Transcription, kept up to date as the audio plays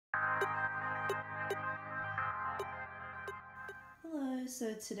Hello,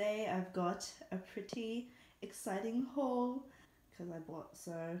 so today I've got a pretty exciting haul because I bought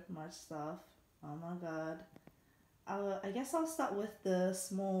so much stuff. Oh my god. I guess I'll start with the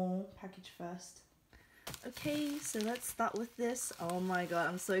small package first. Okay, so let's start with this. Oh my god,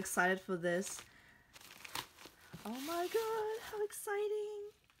 I'm so excited for this. Oh my god, how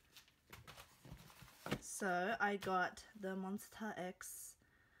exciting! So I got the Monsta X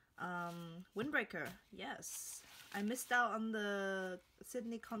windbreaker. Yes, I missed out on the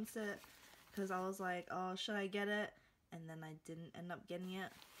Sydney concert because I was like, oh, should I get it? And then I didn't end up getting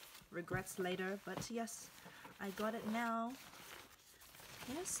it. Regrets later, but yes, I got it now.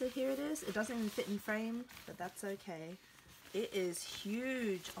 Yes, so here it is. It doesn't even fit in frame, but that's okay. It is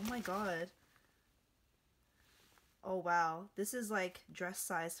huge. Oh my god. Oh wow, this is like dress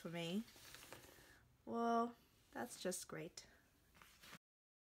size for me. Well, that's just great.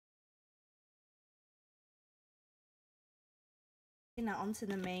 Now onto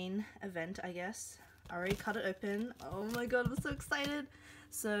the main event, I guess. I already cut it open. Oh my god, I'm so excited.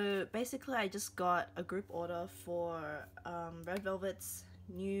 So basically I just got a group order for Red Velvet's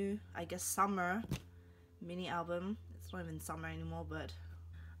new, I guess, summer mini album. It's not even summer anymore, but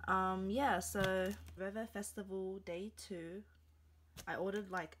yeah, so ReVeFestival Day 2. I ordered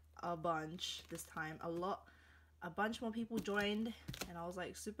like a bunch this time. A bunch more people joined and I was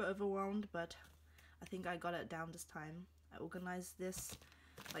like super overwhelmed, but I think I got it down this time. I organized this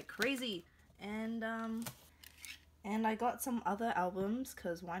like crazy, and I got some other albums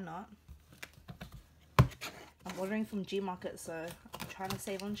because why not? I'm ordering from Gmarket, so I'm trying to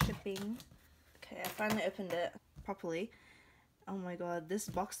save on shipping. Okay, I finally opened it properly. Oh my god, this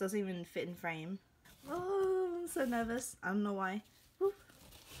box doesn't even fit in frame. Oh, I'm so nervous. I don't know why. Woo.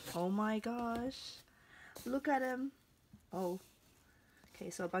 Oh my gosh, look at him. Oh, okay,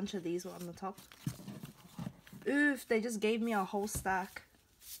 so a bunch of these were on the top. Oof, they just gave me a whole stack.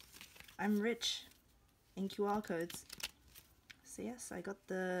 I'm rich in QR codes. So yes, I got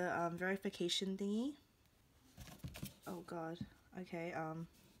the verification thingy. Oh god. Okay,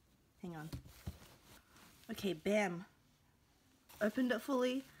 hang on. Okay, bam. Opened it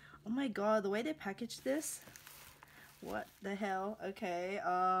fully. Oh my god, the way they packaged this. What the hell? Okay,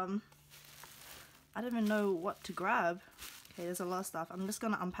 I don't even know what to grab. Okay, there's a lot of stuff. I'm just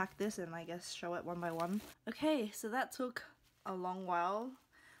gonna unpack this and I guess show it one by one. Okay, so that took a long while.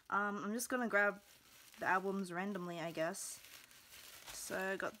 I'm just gonna grab the albums randomly, I guess. So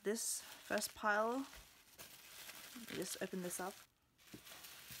I got this first pile. Let me just open this up.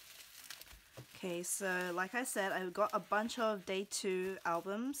 Okay, so like I said, I got a bunch of Day 2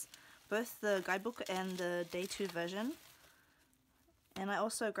 albums, both the guidebook and the Day 2 version. And I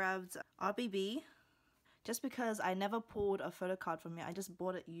also grabbed RBB. Just because I never pulled a photo card from it, I just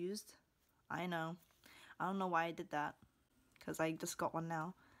bought it used. I know. I don't know why I did that, because I just got one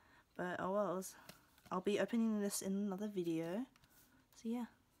now. But oh well. I'll be opening this in another video. So yeah.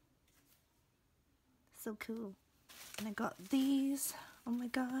 So cool. And I got these. Oh my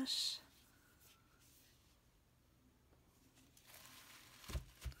gosh.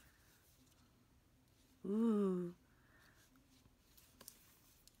 Ooh.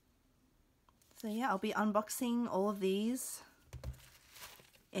 So yeah, I'll be unboxing all of these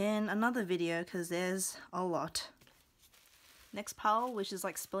in another video because there's a lot. Next pile, which is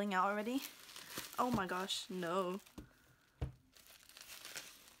like spilling out already. Oh my gosh, no.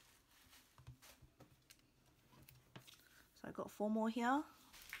 So I got 4 more here.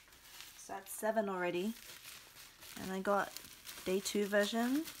 So that's 7 already. And I got Day 2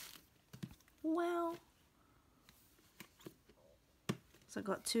 version. Wow. So I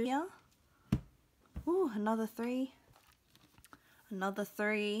got 2 here. Ooh, another 3. Another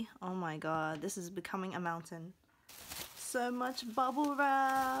 3. Oh my god, this is becoming a mountain. So much bubble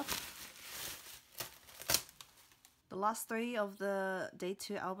wrap. The last 3 of the Day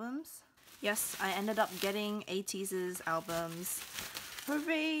 2 albums. Yes, I ended up getting Ateez's albums.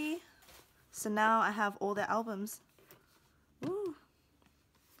 Hooray! So now I have all their albums. Ooh.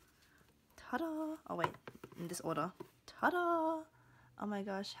 Ta-da! Oh wait, in this order. Ta-da! Oh my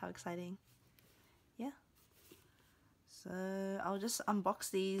gosh, how exciting. Yeah. So I'll just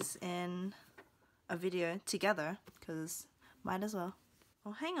unbox these in a video together, because might as well.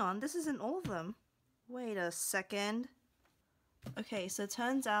 Oh, hang on, this isn't all of them. Wait a second. Okay, so it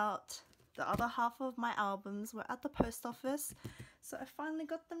turns out the other half of my albums were at the post office, so I finally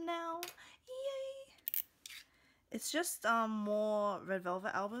got them now. Yay! It's just more Red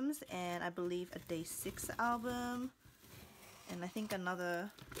Velvet albums, and I believe a Day6 album, and I think another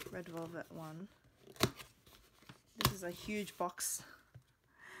Red Velvet one. This is a huge box,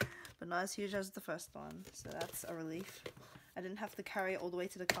 but not as huge as the first one, so that's a relief. I didn't have to carry it all the way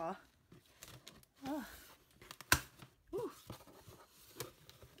to the car. Oh. Ooh.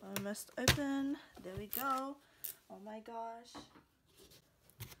 Almost open. There we go. Oh my gosh.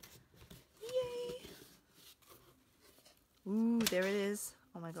 Yay! Ooh, there it is.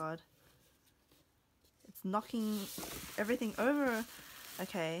 Oh my god. It's knocking everything over.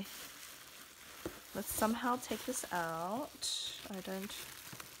 Okay. Let's somehow take this out. I don't...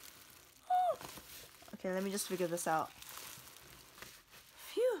 Okay, let me just figure this out.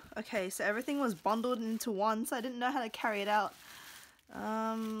 Phew. Okay, so everything was bundled into one, so I didn't know how to carry it out.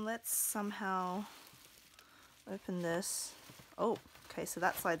 Let's somehow open this. Oh, okay, so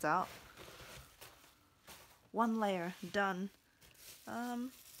that slides out. One layer, done.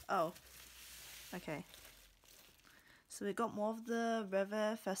 Oh, okay. So we got more of the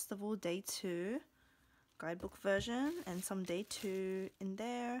ReVeFestival Day 2 guidebook version and some Day 2 in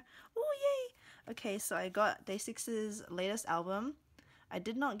there. Oh, yay! Okay, so I got Day6's latest album. I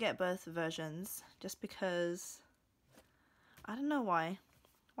did not get both versions just because I don't know why.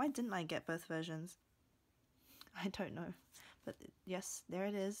 Why didn't I get both versions? I don't know. But yes, there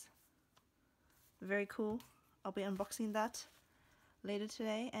it is. Very cool. I'll be unboxing that later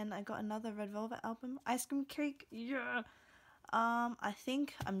today. And I got another Red Velvet album. Ice Cream Cake. Yeah. I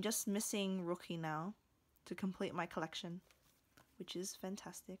think I'm just missing Rookie now to complete my collection, which is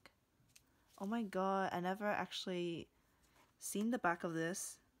fantastic. Oh my god, I never actually seen the back of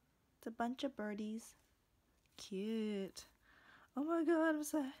this. It's a bunch of birdies. Cute. Oh my god, I'm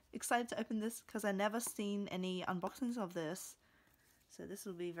so excited to open this because I never seen any unboxings of this. So this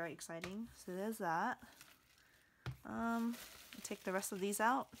will be very exciting. So there's that. Take the rest of these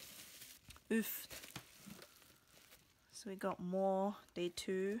out. Oof. So we got more Day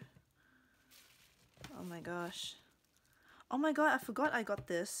 2. Oh my gosh. Oh my god, I forgot I got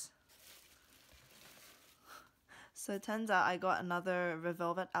this. So it turns out I got another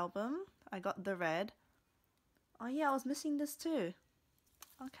ReVelvet album. I got the red. Oh yeah, I was missing this too.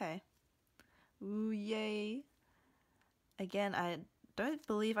 Okay. Ooh, yay. Again, I don't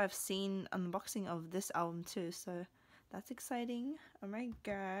believe I've seen unboxing of this album too, so that's exciting. Oh my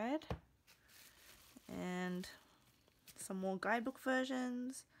god. And some more guidebook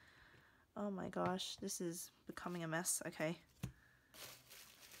versions. Oh my gosh, this is becoming a mess. Okay.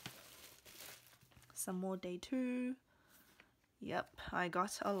 Some more Day 2. Yep, I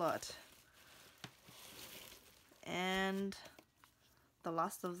got a lot. And the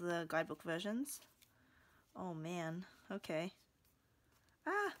last of the guidebook versions. Oh man, okay.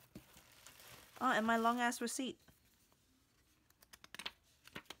 Ah! Oh, and my long ass receipt.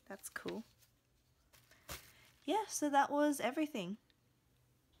 That's cool. Yeah, so that was everything.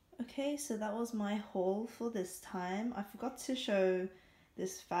 Okay, so that was my haul for this time. I forgot to show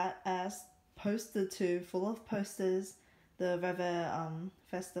this fat ass poster too, full of posters. The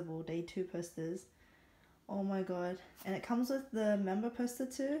ReVeFestival Day 2 posters. Oh my god. And it comes with the member poster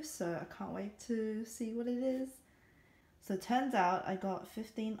too, so I can't wait to see what it is. So it turns out I got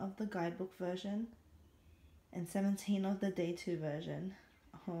 15 of the guidebook version and 17 of the Day 2 version.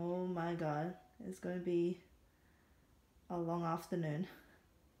 Oh my god. It's going to be a long afternoon.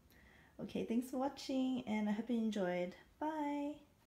 Okay, thanks for watching and I hope you enjoyed. Bye!